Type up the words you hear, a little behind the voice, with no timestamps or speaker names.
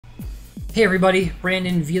Hey everybody,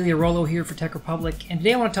 Brandon Vigliarolo here for Tech Republic, and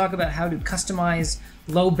today I want to talk about how to customize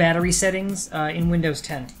low battery settings in Windows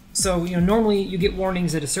 10. So, normally you get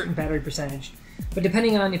warnings at a certain battery percentage, but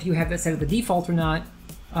depending on if you have that set at the default or not,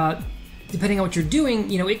 depending on what you're doing,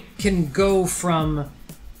 it can go from,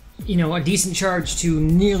 a decent charge to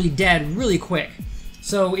nearly dead really quick.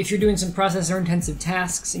 So if you're doing some processor-intensive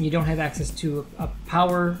tasks and you don't have access to a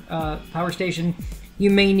power station, you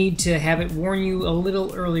may need to have it warn you a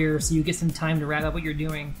little earlier so you get some time to wrap up what you're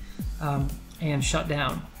doing and shut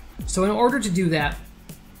down. So in order to do that,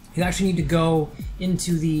 you actually need to go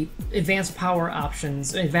into the advanced power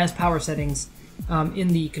options, advanced power settings in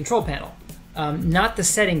the control panel, not the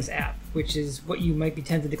settings app, which is what you might be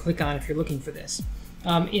tempted to click on if you're looking for this.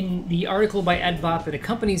 In the article by EdBot that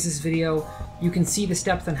accompanies this video, you can see the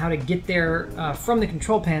steps on how to get there from the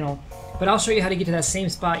control panel, but I'll show you how to get to that same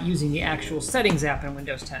spot using the actual settings app in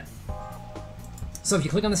Windows 10. So if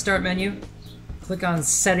you click on the start menu, click on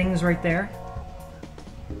settings right there,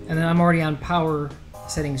 and then I'm already on power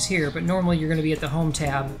settings here, but normally you're going to be at the home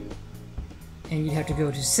tab, and you'd have to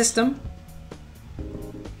go to system,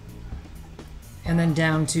 and then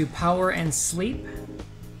down to power and sleep.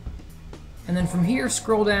 And then from here,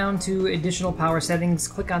 scroll down to additional power settings,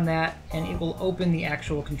 click on that, and it will open the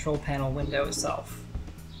actual control panel window itself.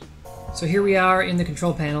 So here we are in the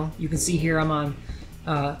control panel. You can see here I'm on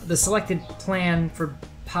the selected plan for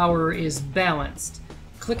power is balanced.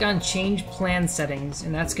 Click on change plan settings,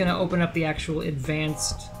 and that's going to open up the actual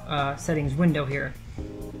advanced settings window here.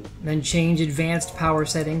 Then change advanced power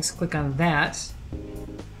settings, click on that.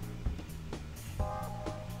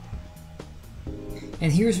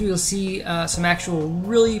 And here's where you'll see some actual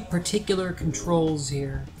really particular controls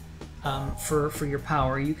here for your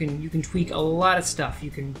power. You can tweak a lot of stuff.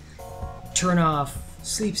 You can turn off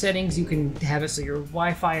sleep settings. You can have it so your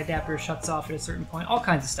Wi-Fi adapter shuts off at a certain point. All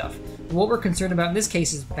kinds of stuff. But what we're concerned about in this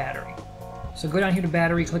case is battery. So go down here to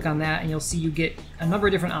battery, click on that, and you'll see you get a number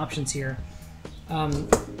of different options here.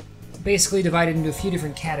 Basically divided into a few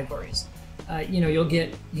different categories. You'll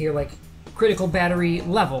get here like critical battery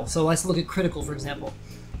level. So let's look at critical, for example.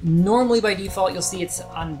 Normally by default you'll see it's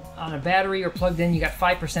on a battery or plugged in, you got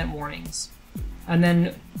 5% warnings. And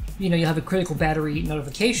then you'll have a critical battery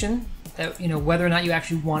notification that whether or not you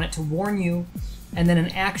actually want it to warn you, and then an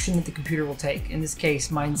action that the computer will take. In this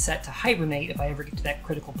case, mine's set to hibernate if I ever get to that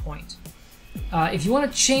critical point. If you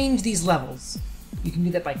want to change these levels, you can do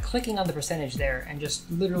that by clicking on the percentage there and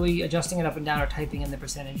just literally adjusting it up and down or typing in the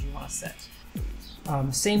percentage you want to set.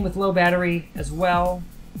 Same with low battery as well.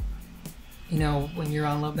 When you're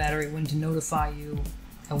on low battery, when to notify you,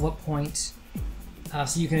 at what point.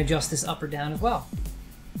 So you can adjust this up or down as well.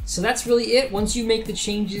 So that's really it. Once you make the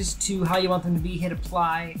changes to how you want them to be, hit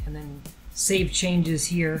apply and then save changes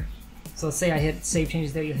here. So let's say I hit save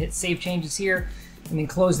changes there, you'll hit save changes here and then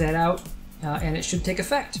close that out and it should take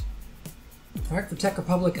effect. Alright, for Tech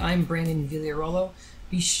Republic, I'm Brandon Vigliarolo.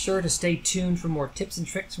 Be sure to stay tuned for more tips and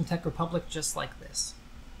tricks from Tech Republic just like this.